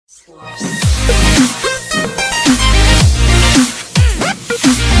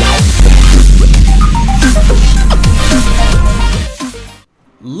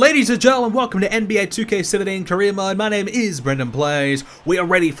Ladies and gentlemen, welcome to NBA 2k17 Career Mode. My name is BrendenPlayz. We are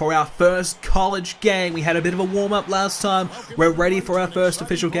ready for our first college game. We had a bit of a warm-up last time. We're ready for our first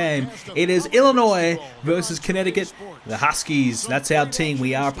official game. It is Illinois versus Connecticut, the Huskies. That's our team.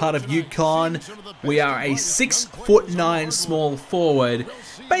 We are part of UCONN. We are a 6'9" small forward,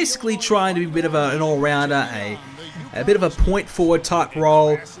 basically trying to be a bit of an all-rounder, a bit of a point forward type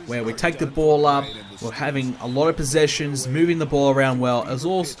role where we take the ball up. We're having a lot of possessions, moving the ball around well, as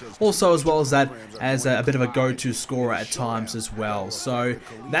also as well as that, as a bit of a go-to scorer at times as well. So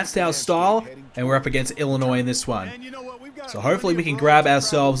that's our style, and we're up against Illinois in this one. So hopefully we can grab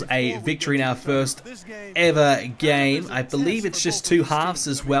ourselves a victory in our first ever game. I believe it's just 2 halves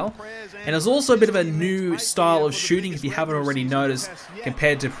as well. And there's also a bit of a new style of shooting, if you haven't already noticed,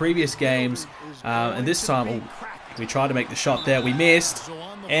 compared to previous games. And this time, we tried to make the shot there, we missed.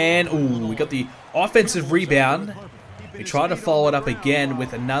 And, we got the offensive rebound. We tried to follow it up again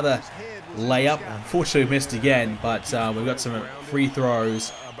with another layup. Unfortunately, we missed again, but we've got some free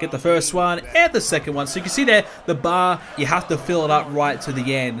throws. Get the first one and the second one. So you can see there, the bar, you have to fill it up right to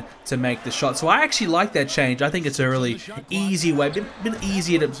the end to make the shot. So I actually like that change. I think it's a really easy way, a bit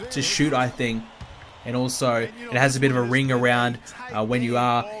easier to shoot, I think. And also, it has a bit of a ring around when you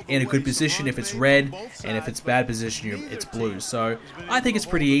are in a good position, if it's red, and if it's bad position, it's blue. So I think it's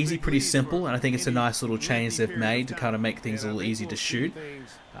pretty easy, pretty simple, and I think it's a nice little change they've made to kind of make things a little easier to shoot.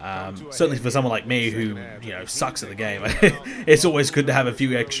 Certainly for someone like me who, sucks at the game, it's always good to have a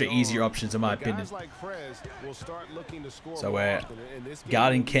few extra easier options in my opinion. So we're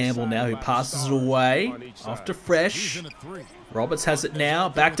guarding Campbell now, who passes it away. Off to Fresh. Roberts has it now.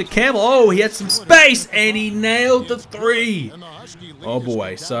 Back to Campbell. Oh, he had some space, and he nailed the 3. Oh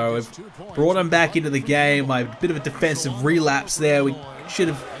boy, so we've brought him back into the game. A bit of a defensive relapse there. We should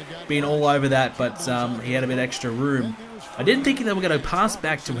have been all over that, but he had a bit extra room. I didn't think they were going to pass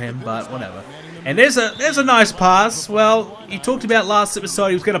back to him, but whatever. And there's a nice pass. Well, he talked about last episode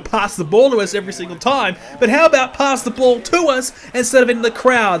he was going to pass the ball to us every single time. But how about pass the ball to us instead of in the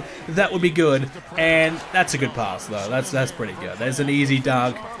crowd? That would be good. And that's a good pass, though. That's pretty good. There's an easy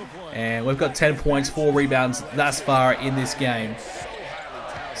dunk. And we've got 10 points, 4 rebounds thus far in this game.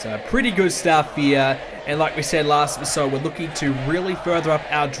 So pretty good stuff here. And like we said last episode, we're looking to really further up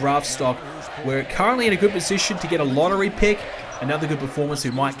our draft stock. We're currently in a good position to get a lottery pick. Another good performance, we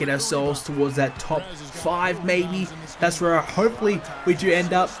might get ourselves towards that top 5 maybe. That's where hopefully we do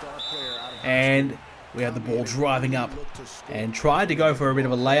end up. And we have the ball driving up. And tried to go for a bit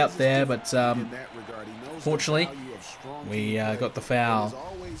of a layup there, but fortunately we got the foul.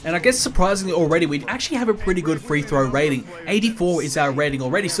 And I guess surprisingly already, we actually have a pretty good free throw rating. 84 is our rating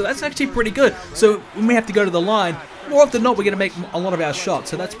already, so that's actually pretty good. So when we have to go to the line, more often than not, we're going to make a lot of our shots,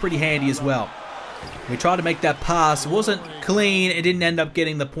 so that's pretty handy as well. We tried to make that pass. It wasn't clean. It didn't end up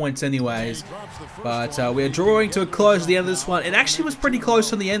getting the points anyways. But we're drawing to a close at the end of this one. It actually was pretty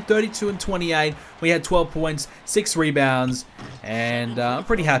close on the end, 32-28. We had 12 points, 6 rebounds, and I'm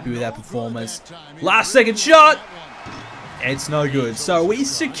pretty happy with that performance. Last second shot. It's no good. So we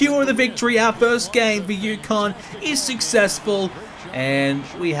secure the victory. Our first game for UConn is successful. And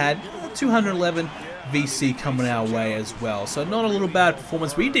we had 211 VC coming our way as well. So not a little bad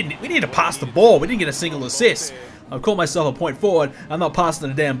performance. We need to pass the ball. We didn't get a single assist. I call myself a point forward. I'm not passing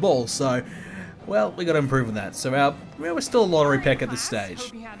the damn ball. So, well, we got to improve on that. So we're still a lottery pick at this stage.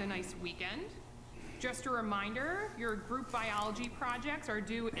 Hope you had a nice weekend. Just a reminder, your group biology projects are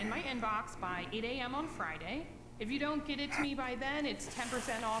due in my inbox by 8 a.m. on Friday. If you don't get it to me by then, it's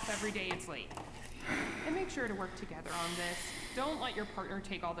 10% off every day it's late. And make sure to work together on this. Don't let your partner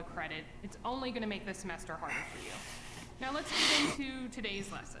take all the credit. It's only going to make the semester harder for you. Now let's get into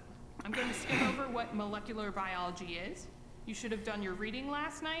today's lesson. I'm going to skip over what molecular biology is. You should have done your reading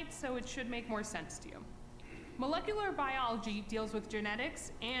last night, so it should make more sense to you. Molecular biology deals with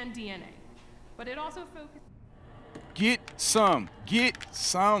genetics and DNA, but it also focuses... Get some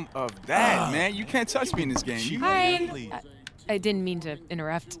of that, man. You can't touch me in this game. Hi. I didn't mean to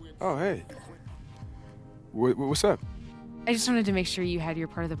interrupt. Oh, hey. What's up? I just wanted to make sure you had your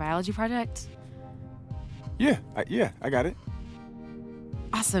part of the biology project. Yeah, I got it.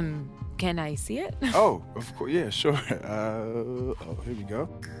 Awesome. Can I see it? Oh, of course. Yeah, sure. Oh, here we go.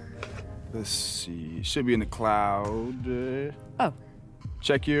 Let's see. Should be in the cloud. Oh.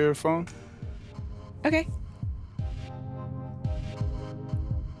 Check your phone. Okay.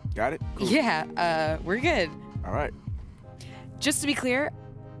 Got it? Cool. Yeah, we're good. All right. Just to be clear,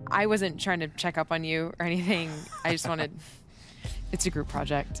 I wasn't trying to check up on you or anything. I just wanted It's a group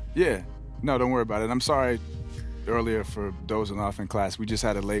project. Yeah. No, don't worry about it. I'm sorry earlier for dozing off in class. We just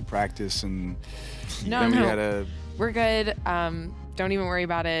had a late practice, and then we had a... We're good. Don't even worry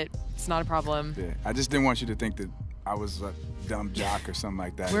about it. It's not a problem. Yeah. I just didn't want you to think that I was a dumb jock or something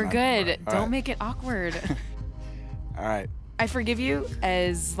like that. We're good. All Don't right. make it awkward. All right. I forgive you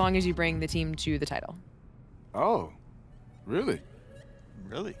as long as you bring the team to the title. Oh, really?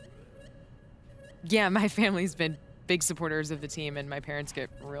 Really? Yeah, my family's been big supporters of the team, and my parents get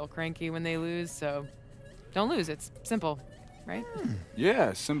real cranky when they lose, so don't lose. It's simple, right?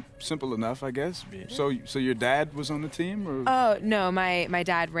 Yeah, simple enough, I guess. Yeah. So your dad was on the team, or? Oh, no, my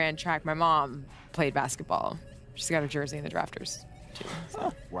dad ran track. My mom played basketball. She's got her jersey in the drafters, too.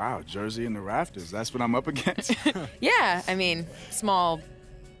 So. Wow, jersey in the rafters. That's what I'm up against. Yeah, I mean, small,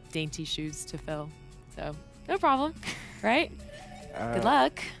 dainty shoes to fill, so no problem, right? Good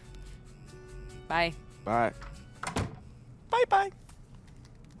luck. Bye. Bye. Bye-bye.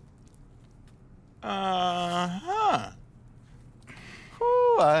 Uh-huh.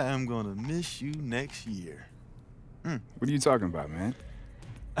 Ooh, I am gonna miss you next year. What are you talking about, man?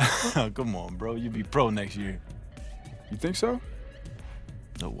 Come on, bro. You'll be pro next year. You think so?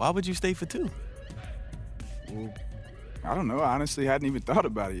 So why would you stay for 2? Well, I don't know. I honestly hadn't even thought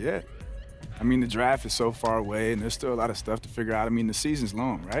about it yet. I mean, the draft is so far away, and there's still a lot of stuff to figure out. I mean, the season's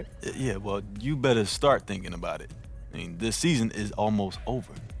long, right? Yeah, well, you better start thinking about it. I mean, this season is almost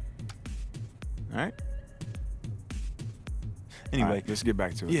over. All right? Anyway, All right, let's get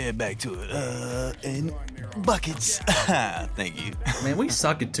back to it. yeah, back to it. And buckets. Thank you. Man, we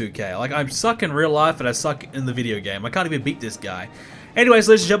suck at 2K. Like, I suck in real life and I suck in the video game. I can't even beat this guy. Anyways,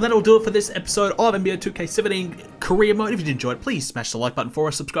 ladies and gentlemen, that'll do it for this episode of NBA 2K17 Career Mode. If you did enjoy it, please smash the like button for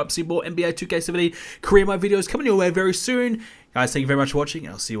us. Subscribe to see more NBA 2K17 Career Mode videos coming your way very soon. Guys, thank you very much for watching,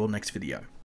 and I'll see you all next video.